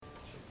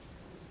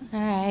All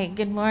right,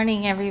 good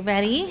morning,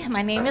 everybody.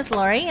 My name is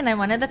Lori, and I'm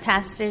one of the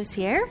pastors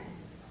here.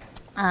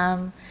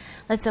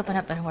 Let's open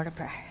up in a word of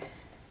prayer.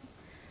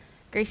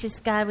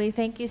 Gracious God, we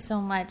thank you so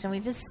much, and we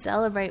just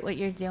celebrate what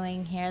you're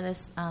doing here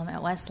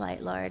at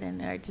Westlight, Lord,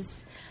 and are just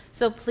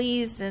so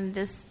pleased and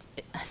just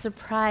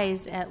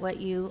surprised at what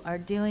you are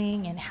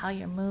doing and how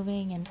you're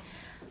moving. And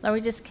Lord,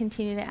 we just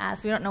continue to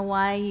ask. We don't know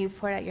why you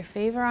poured out your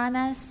favor on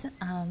us,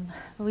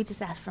 but we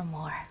just ask for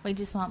more. We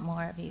just want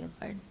more of you,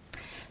 Lord.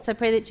 So I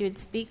pray that you would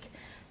speak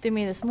through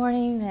me this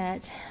morning,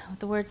 that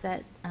the words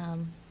that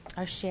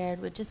are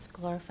shared would just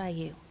glorify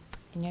you.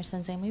 In your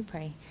son's name we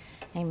pray.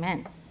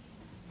 Amen.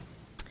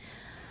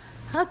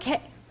 Okay.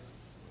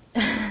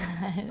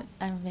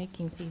 I'm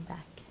making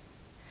feedback.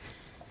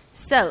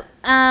 So,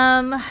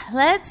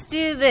 let's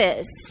do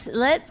this.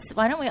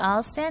 Why don't we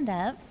all stand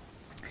up?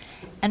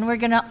 And we're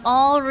going to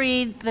all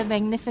read the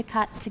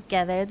Magnificat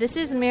together. This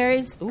is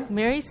Mary's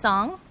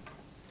song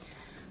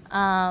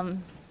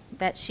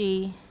that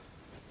she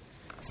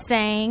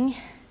sang.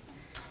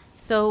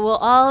 So we'll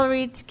all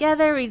read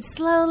together, read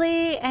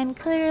slowly and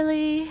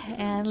clearly,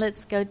 and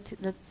let's do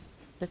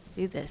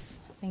this.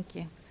 Thank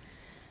you.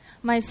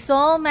 My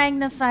soul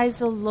magnifies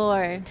the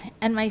Lord,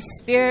 and my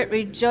spirit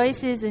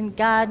rejoices in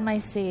God my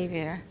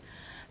Savior,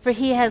 for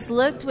he has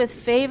looked with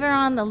favor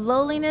on the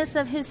lowliness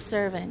of his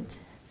servant.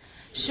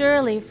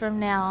 Surely from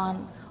now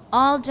on,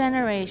 all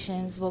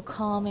generations will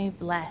call me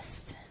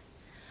blessed.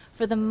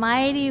 For the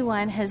Mighty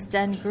One has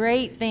done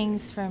great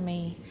things for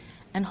me,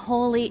 and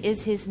holy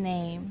is his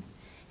name.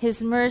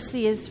 His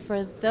mercy is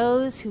for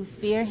those who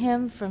fear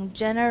him from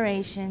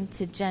generation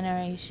to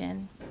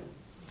generation.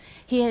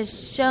 He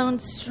has shown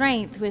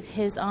strength with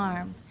his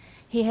arm.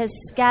 He has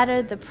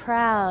scattered the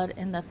proud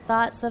in the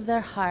thoughts of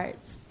their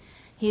hearts.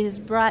 He has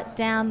brought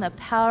down the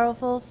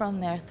powerful from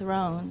their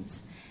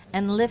thrones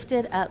and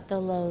lifted up the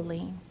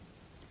lowly.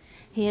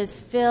 He has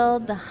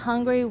filled the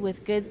hungry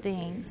with good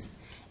things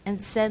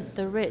and sent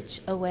the rich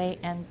away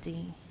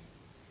empty.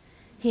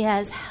 He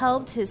has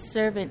helped his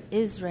servant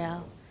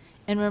Israel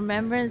in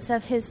remembrance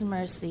of his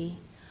mercy,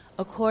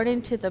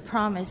 according to the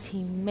promise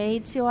he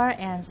made to our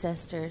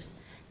ancestors,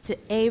 to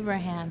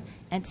Abraham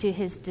and to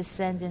his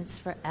descendants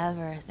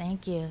forever.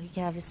 Thank you. You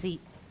can have a seat.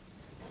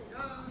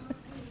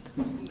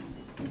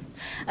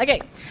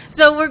 Okay,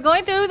 so we're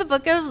going through the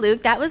book of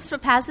Luke. That was a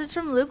passage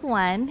from Luke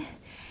 1.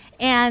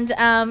 And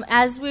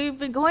as we've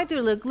been going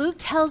through Luke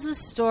tells the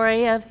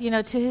story of,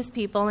 to his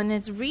people, and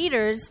his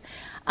readers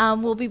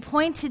will be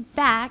pointed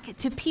back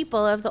to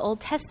people of the Old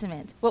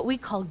Testament, what we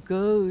call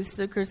ghosts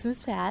of Christmas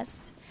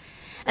past.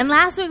 And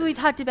last week we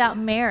talked about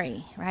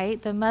Mary, right,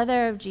 the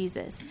mother of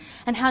Jesus,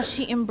 and how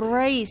she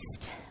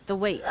embraced the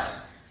wait.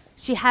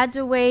 She had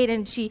to wait,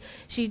 and she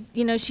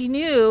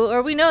knew,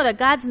 or we know that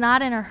God's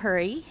not in a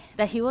hurry,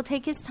 that he will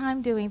take his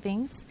time doing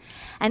things.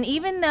 And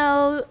even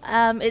though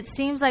it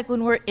seems like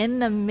when we're in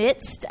the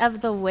midst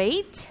of the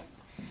wait,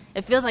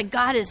 it feels like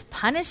God is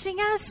punishing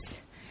us,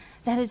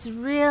 that it's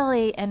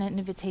really an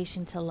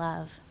invitation to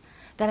love.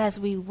 That as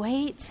we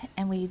wait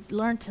and we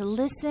learn to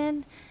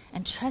listen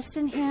and trust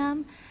in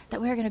him,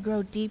 that we're going to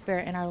grow deeper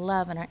in our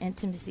love and our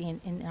intimacy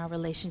and in our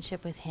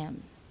relationship with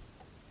him.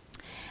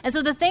 And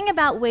so the thing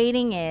about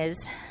waiting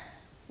is,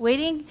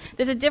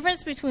 there's a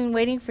difference between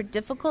waiting for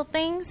difficult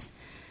things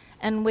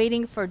and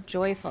waiting for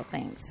joyful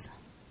things.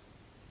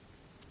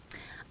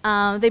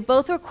 They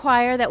both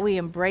require that we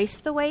embrace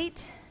the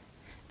wait.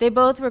 They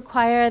both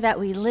require that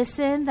we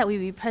listen, that we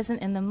be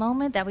present in the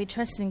moment, that we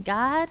trust in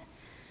God.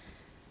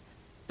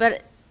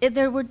 But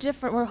we're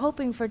different. We're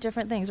hoping for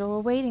different things, or we're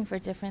waiting for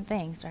different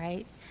things,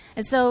 right?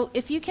 And so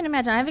if you can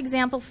imagine, I have an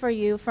example for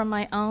you from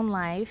my own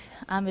life.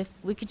 If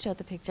we could show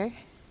the picture.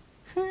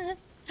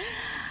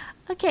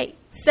 Okay,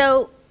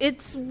 so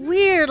it's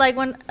weird. Like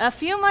when a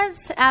few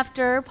months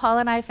after Paul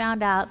and I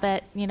found out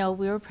that, we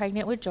were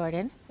pregnant with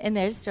Jordan, and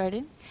there's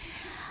Jordan.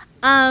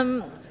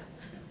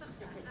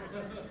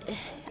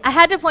 I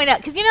had to point out,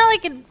 because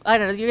I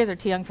don't know, you guys are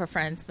too young for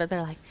Friends, but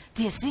they're like,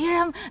 do you see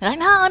him?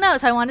 And I no.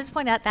 So I wanted to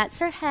point out that's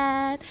her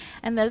head,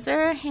 and those are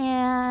her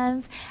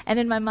hands. And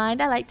in my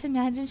mind, I like to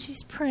imagine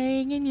she's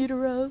praying in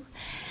utero.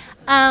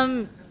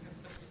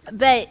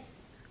 But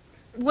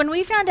when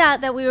we found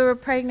out that we were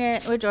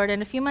pregnant with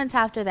Jordan, a few months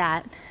after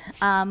that,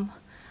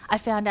 I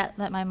found out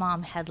that my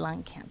mom had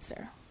lung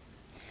cancer.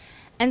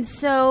 And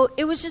so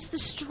it was just the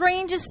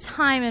strangest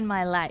time in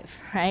my life,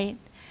 right?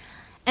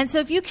 And so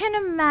if you can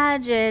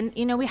imagine,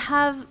 we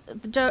have,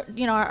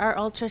 our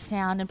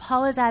ultrasound, and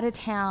Paul was out of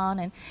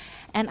town,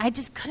 and I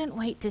just couldn't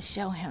wait to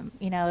show him,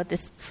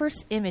 this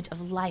first image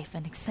of life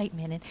and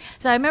excitement. And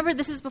so I remember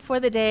this is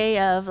before the day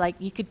of,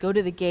 you could go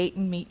to the gate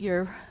and meet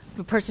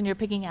the person you're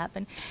picking up.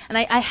 And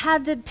I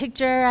had the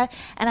picture,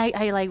 and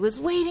I was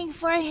waiting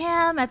for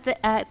him at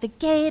the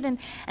gate, and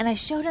I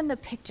showed him the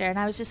picture, and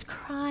I was just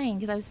crying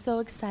because I was so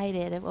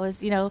excited. It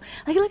was,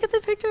 look at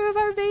the picture of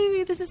our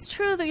baby. This is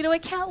true. I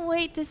can't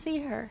wait to see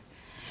her.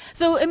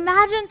 So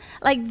imagine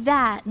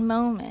that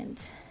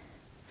moment.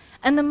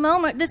 And the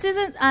moment, this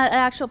isn't an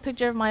actual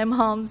picture of my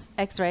mom's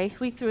x-ray.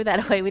 We threw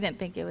that away. We didn't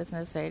think it was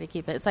necessary to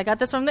keep it. So I got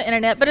this from the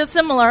internet, but it's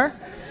similar.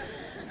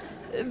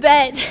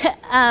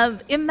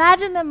 But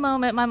imagine the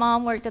moment my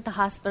mom worked at the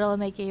hospital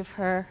and they gave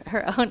her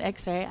her own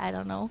x-ray. I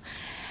don't know.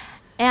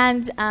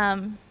 And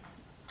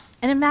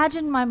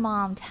imagine my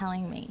mom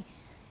telling me,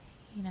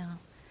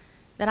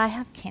 that I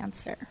have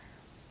cancer.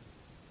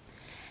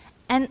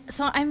 And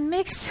so I'm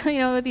mixed,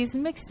 with these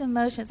mixed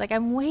emotions. Like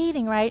I'm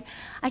waiting, right?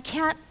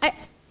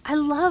 I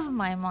love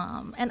my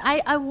mom, and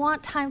I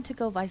want time to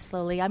go by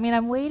slowly. I mean,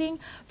 I'm waiting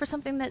for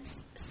something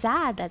that's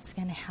sad that's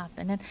going to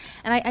happen, and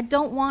I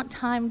don't want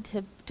time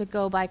to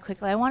go by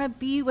quickly. I want to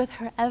be with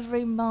her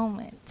every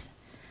moment.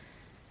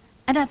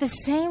 And at the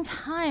same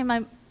time,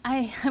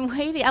 I'm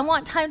waiting. I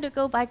want time to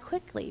go by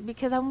quickly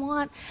because I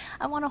want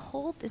to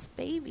hold this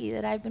baby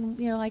that I've been,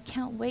 I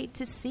can't wait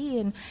to see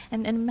and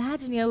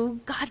imagine,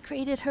 God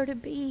created her to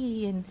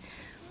be.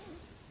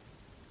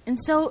 And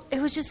so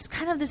it was just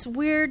kind of this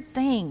weird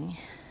thing.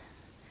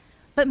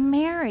 But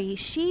Mary,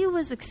 she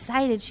was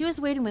excited. She was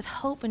waiting with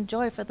hope and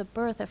joy for the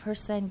birth of her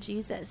son,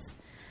 Jesus.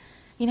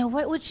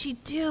 What would she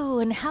do?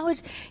 And how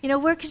would,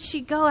 where could she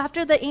go?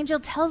 After the angel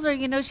tells her,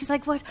 she's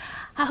like, what?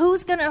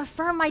 Who's going to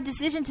affirm my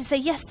decision to say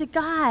yes to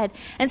God?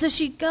 And so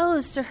she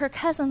goes to her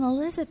cousin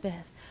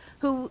Elizabeth,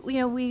 who,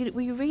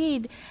 we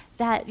read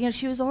that,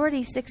 she was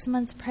already 6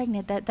 months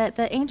pregnant, that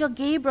the angel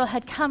Gabriel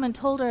had come and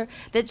told her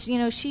that,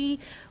 she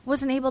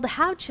wasn't able to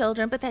have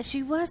children, but that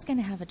she was going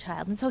to have a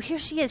child. And so here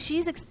she is.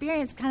 She's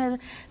experienced kind of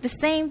the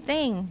same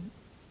thing.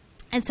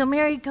 And so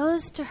Mary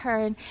goes to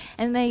her,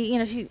 and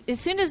they, as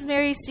soon as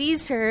Mary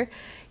sees her,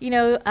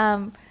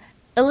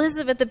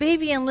 Elizabeth, the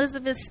baby in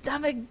Elizabeth's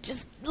stomach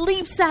just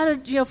leaps out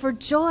of, for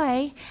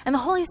joy. And the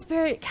Holy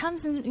Spirit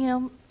comes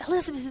and,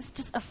 Elizabeth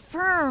just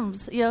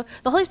affirms, the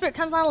Holy Spirit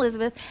comes on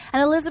Elizabeth,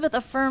 and Elizabeth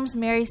affirms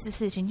Mary's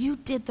decision. You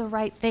did the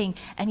right thing.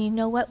 And you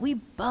know what? We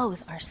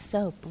both are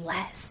so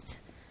blessed.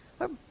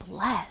 We're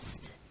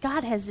blessed.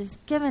 God has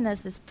just given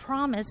us this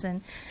promise,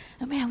 and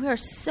man, we are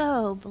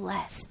so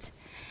blessed.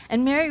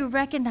 And Mary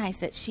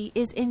recognized that she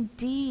is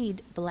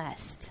indeed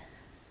blessed.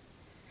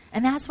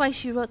 And that's why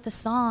she wrote the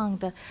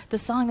song, the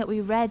song that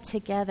we read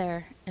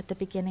together at the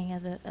beginning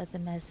of the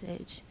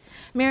message.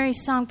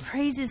 Mary's song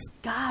praises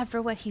God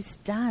for what he's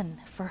done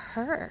for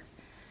her.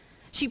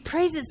 She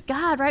praises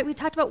God, right? We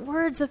talked about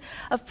words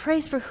of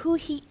praise for who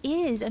he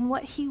is and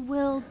what he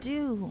will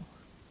do.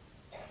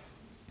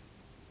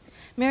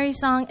 Mary's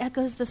song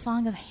echoes the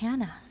song of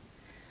Hannah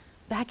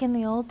back in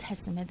the Old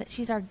Testament, that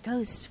she's our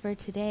ghost for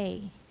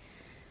today,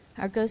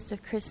 our ghost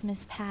of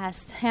Christmas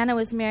past. Hannah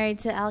was married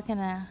to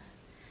Elkanah,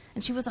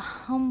 and she was a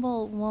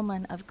humble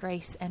woman of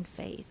grace and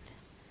faith.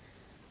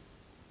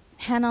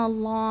 Hannah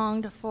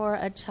longed for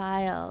a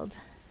child.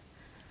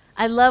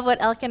 I love what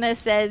Elkanah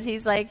says.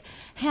 He's like,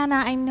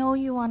 Hannah, I know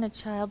you want a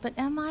child, but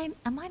am I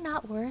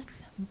not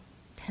worth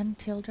 10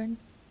 children?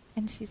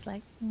 And she's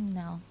like,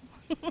 no.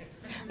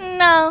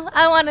 No,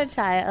 I want a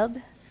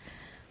child.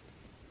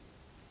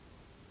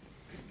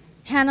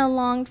 Hannah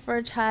longed for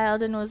a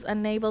child and was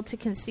unable to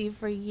conceive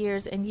for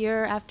years, and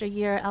year after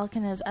year,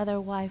 Elkanah's other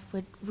wife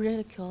would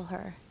ridicule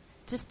her,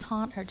 just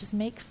taunt her, just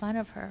make fun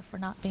of her for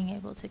not being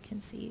able to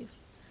conceive.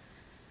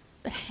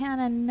 But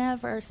Hannah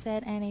never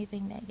said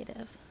anything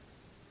negative.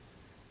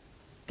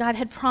 God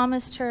had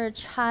promised her a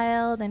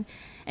child, and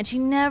she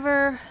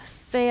never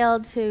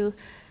failed to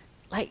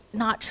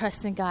not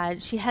trust in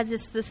God. She had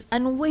just this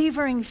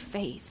unwavering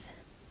faith.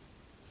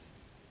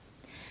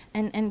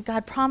 And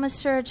God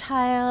promised her a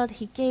child.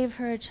 He gave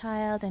her a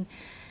child, and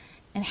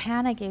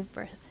Hannah gave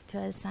birth to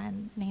a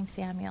son named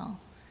Samuel.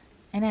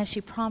 And as she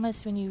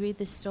promised, when you read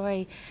this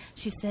story,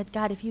 she said,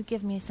 God, if you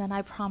give me a son,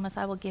 I promise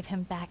I will give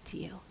him back to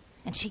you.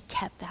 And she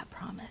kept that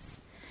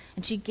promise.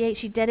 And she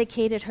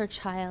dedicated her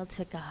child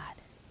to God.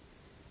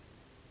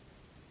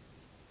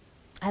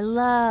 I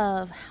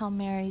love how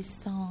Mary's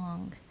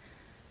song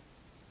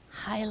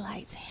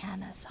highlights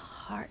Hannah's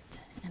heart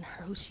and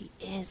who she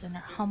is and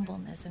her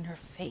humbleness and her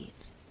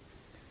faith.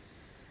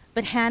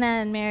 But Hannah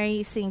and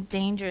Mary sing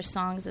dangerous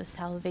songs of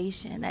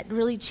salvation that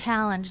really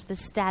challenge the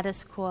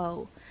status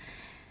quo,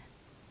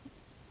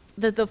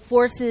 the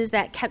forces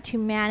that kept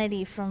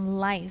humanity from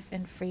life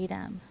and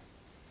freedom.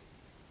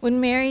 When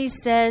Mary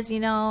says,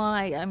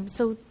 I'm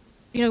so,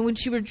 when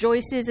she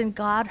rejoices in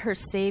God, her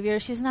Savior,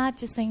 she's not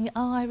just saying,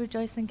 oh, I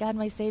rejoice in God,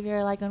 my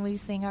Savior, like when we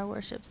sing our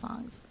worship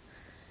songs.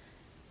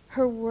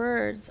 Her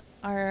words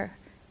are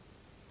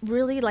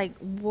really like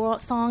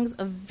songs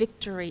of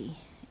victory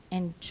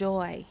and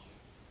joy,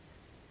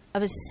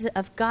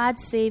 of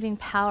God's saving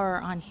power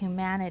on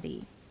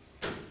humanity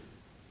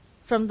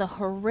from the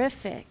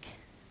horrific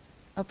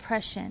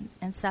oppression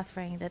and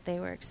suffering that they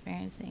were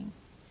experiencing.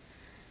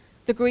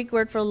 The Greek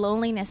word for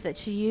loneliness that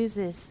she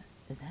uses,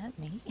 is that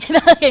me?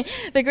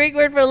 The Greek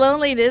word for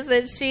loneliness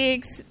that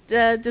she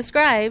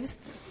describes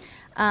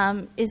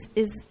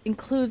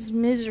includes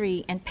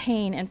misery and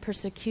pain and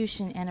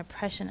persecution and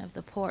oppression of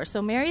the poor.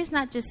 So Mary's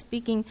not just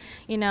speaking,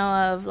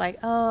 of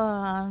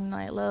I'm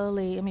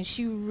lowly. I mean,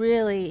 she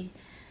really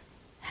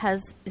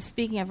is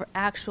speaking of her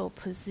actual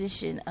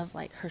position of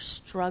her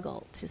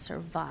struggle to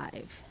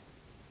survive.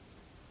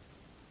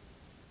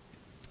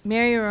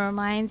 Mary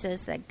reminds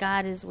us that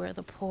God is where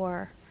the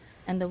poor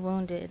and the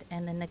wounded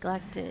and the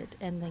neglected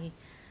and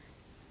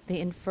the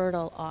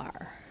infertile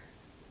are.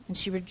 And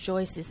she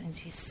rejoices and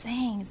she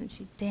sings and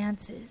she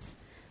dances.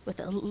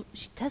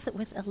 She does it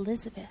with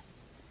Elizabeth.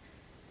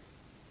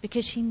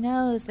 Because she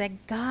knows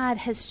that God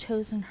has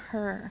chosen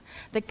her,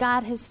 that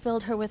God has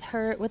filled her with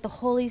the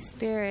Holy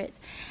Spirit,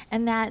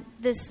 and that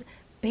this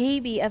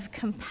baby of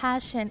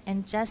compassion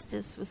and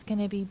justice was going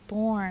to be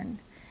born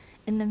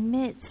in the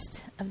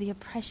midst of the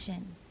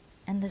oppression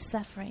and the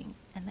suffering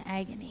and the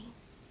agony.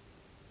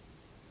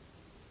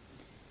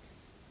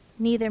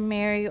 Neither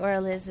Mary or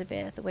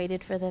Elizabeth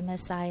waited for the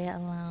Messiah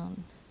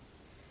alone.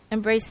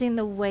 Embracing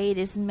the wait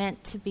is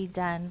meant to be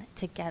done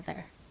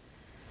together.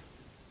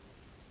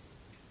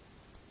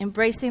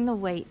 Embracing the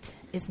wait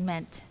is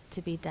meant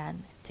to be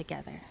done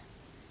together.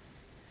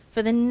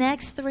 For the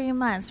next 3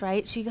 months,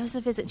 right, she goes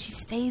to visit and she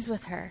stays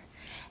with her.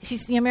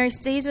 Mary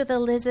stays with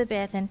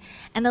Elizabeth, and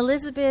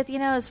Elizabeth, is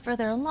a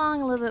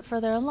little bit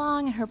further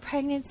along in her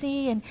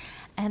pregnancy,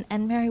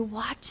 and Mary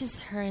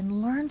watches her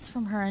and learns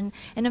from her and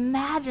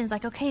imagines,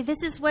 like, okay,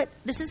 this is what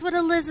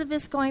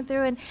Elizabeth's going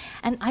through,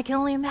 and I can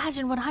only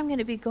imagine what I'm going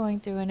to be going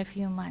through in a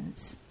few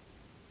months.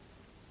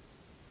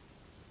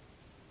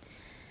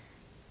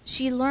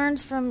 She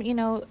learns from,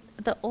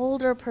 the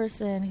older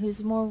person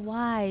who's more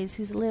wise,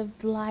 who's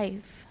lived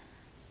life.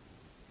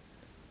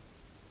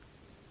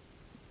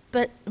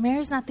 But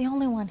Mary's not the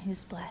only one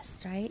who's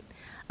blessed, right?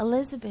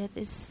 Elizabeth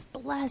is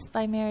blessed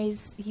by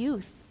Mary's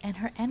youth and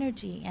her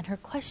energy and her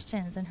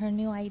questions and her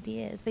new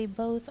ideas. They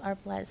both are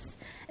blessed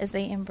as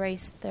they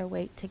embrace their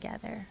wait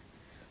together.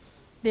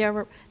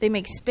 They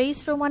make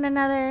space for one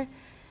another.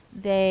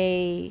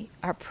 They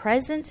are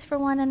present for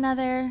one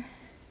another.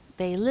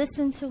 They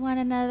listen to one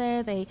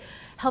another. They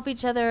help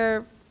each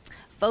other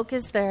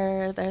focus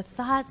their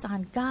thoughts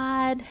on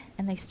God,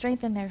 and they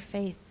strengthen their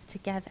faith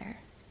together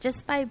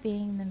just by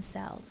being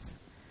themselves.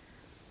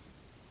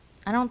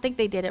 I don't think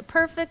they did it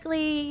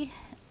perfectly.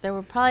 There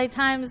were probably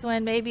times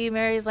when maybe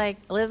Mary's like,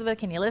 Elizabeth,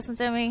 can you listen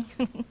to me?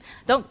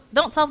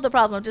 Don't solve the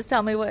problem. Just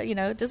tell me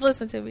just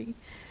listen to me.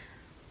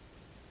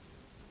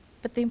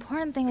 But the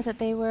important thing was that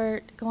they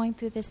were going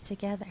through this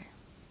together.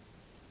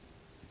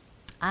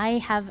 I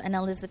have an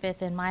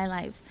Elizabeth in my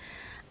life.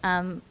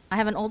 I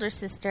have an older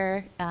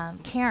sister,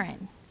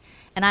 Karen.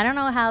 And I don't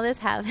know how this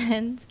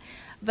happened,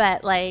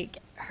 but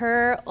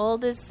her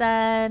oldest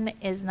son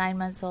is 9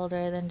 months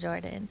older than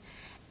Jordan.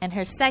 And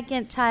her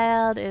second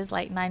child is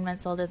 9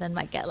 months older than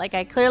Micah.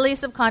 I clearly,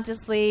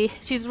 subconsciously,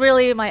 she's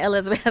really my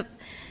Elizabeth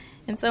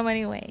in so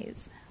many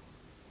ways.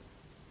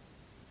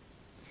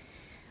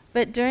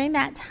 But during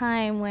that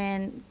time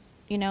when,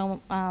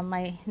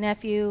 my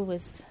nephew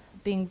was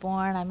being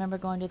born, I remember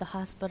going to the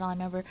hospital. I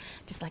remember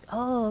just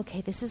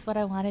okay, this is what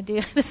I want to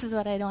do. This is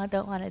what I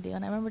don't want to do.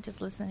 And I remember just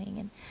listening.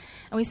 And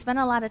we spent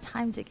a lot of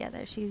time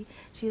together. She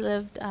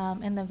lived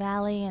in the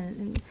valley,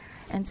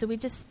 and so we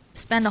just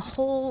spent a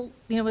whole,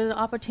 there were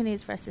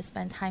opportunities for us to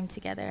spend time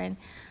together.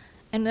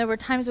 And there were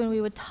times when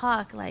we would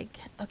talk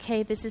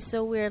okay, this is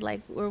so weird.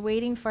 We're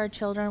waiting for our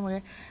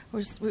children.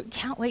 We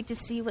can't wait to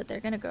see what they're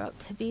going to grow up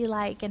to be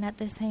like. And at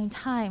the same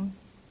time,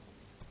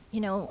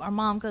 our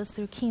mom goes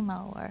through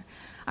chemo, or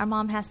our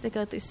mom has to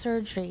go through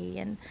surgery,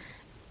 and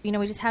we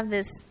just have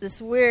this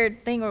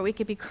weird thing where we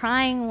could be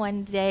crying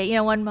one day,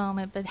 one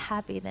moment, but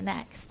happy the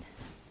next.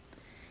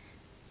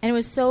 And it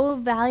was so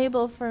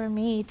valuable for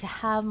me to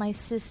have my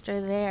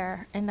sister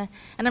there, and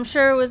I'm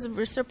sure it was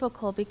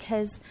reciprocal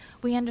because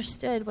we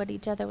understood what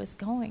each other was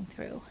going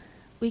through.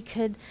 We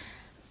could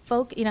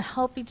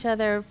help each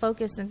other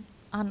focus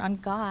on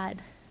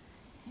God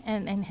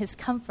and His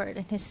comfort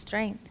and His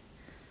strength.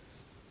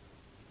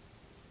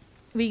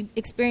 We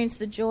experienced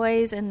the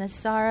joys and the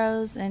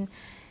sorrows,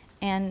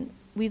 and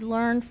we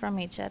learned from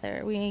each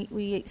other.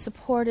 We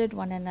supported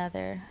one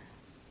another.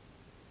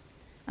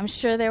 I'm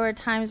sure there were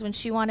times when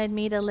she wanted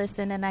me to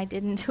listen and I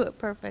didn't do it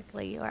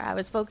perfectly, or I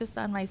was focused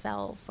on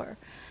myself.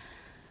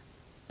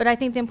 But I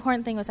think the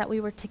important thing was that we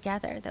were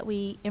together, that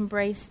we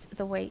embraced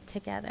the wait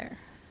together,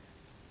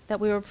 that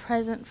we were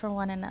present for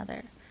one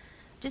another,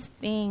 just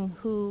being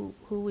who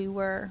we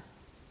were.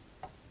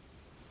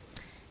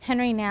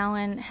 Henry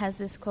Nouwen has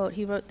this quote.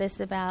 He wrote this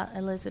about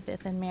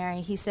Elizabeth and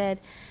Mary. He said,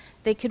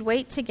 they could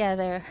wait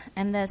together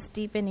and thus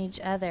deepen each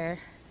other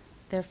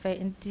their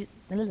faith.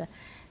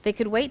 They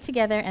could wait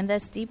together and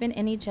thus deepen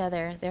in each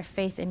other their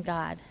faith in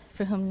God,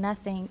 for whom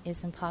nothing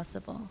is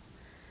impossible.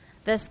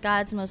 Thus,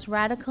 God's most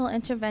radical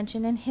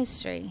intervention in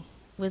history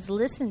was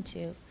listened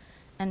to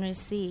and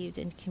received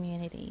in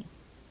community.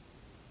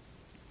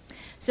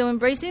 So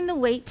embracing the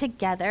wait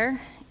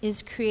together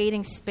is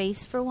creating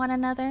space for one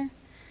another.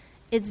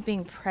 It's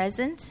being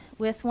present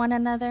with one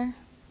another.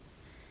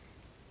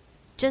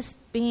 Just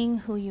being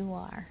who you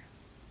are.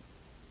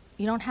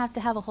 You don't have to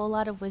have a whole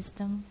lot of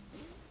wisdom.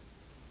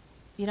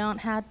 You don't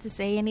have to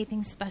say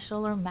anything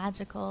special or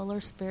magical or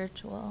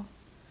spiritual.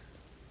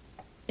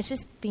 It's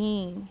just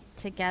being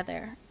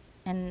together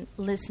and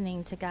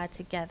listening to God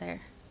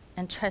together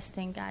and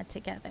trusting God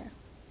together.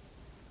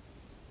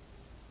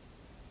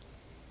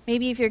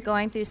 Maybe if you're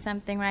going through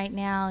something right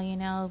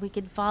now, we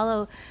could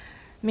follow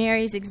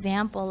Mary's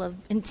example of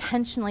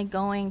intentionally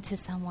going to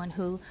someone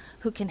who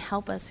can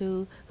help us,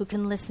 who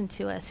can listen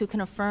to us, who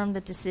can affirm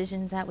the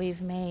decisions that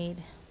we've made.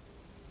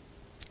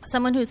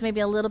 Someone who's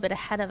maybe a little bit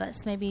ahead of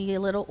us, maybe a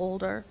little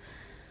older,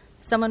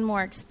 someone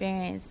more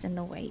experienced in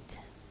the wait,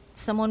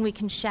 someone we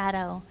can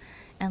shadow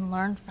and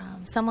learn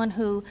from, someone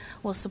who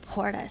will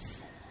support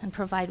us and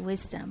provide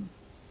wisdom.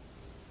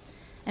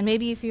 And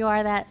maybe if you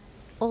are that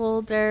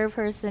older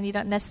person, you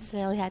don't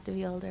necessarily have to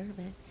be older,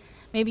 but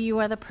maybe you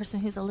are the person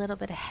who's a little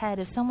bit ahead.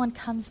 If someone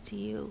comes to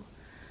you,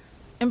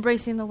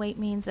 embracing the wait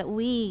means that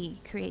we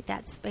create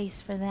that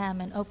space for them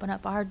and open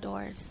up our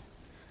doors.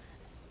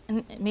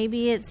 And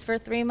maybe it's for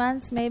 3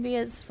 months, maybe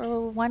it's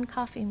for one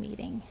coffee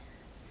meeting.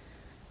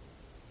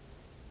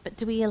 But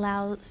do we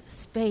allow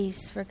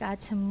space for God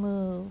to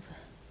move,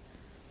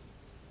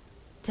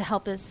 to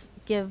help us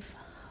to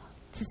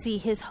see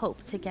his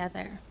hope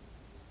together?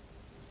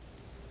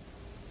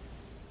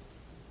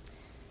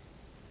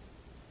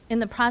 In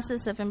the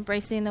process of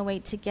embracing the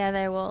wait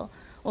together, we'll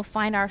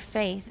find our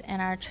faith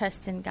and our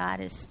trust in God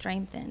is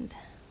strengthened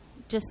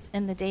just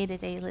in the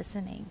day-to-day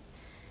listening.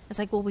 It's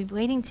like we'll be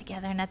waiting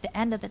together, and at the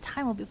end of the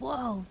time we'll be,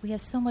 whoa, we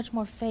have so much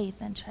more faith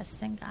and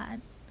trust in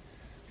God.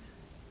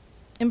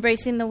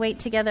 Embracing the wait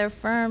together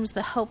affirms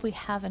the hope we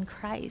have in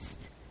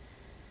Christ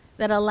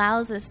that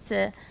allows us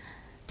to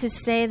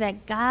say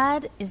that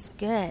God is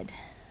good,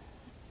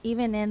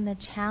 even in the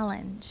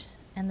challenge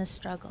and the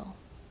struggle,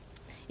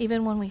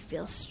 even when we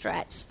feel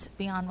stretched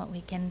beyond what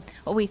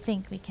we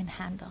think we can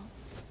handle.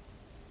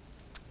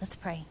 Let's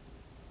pray.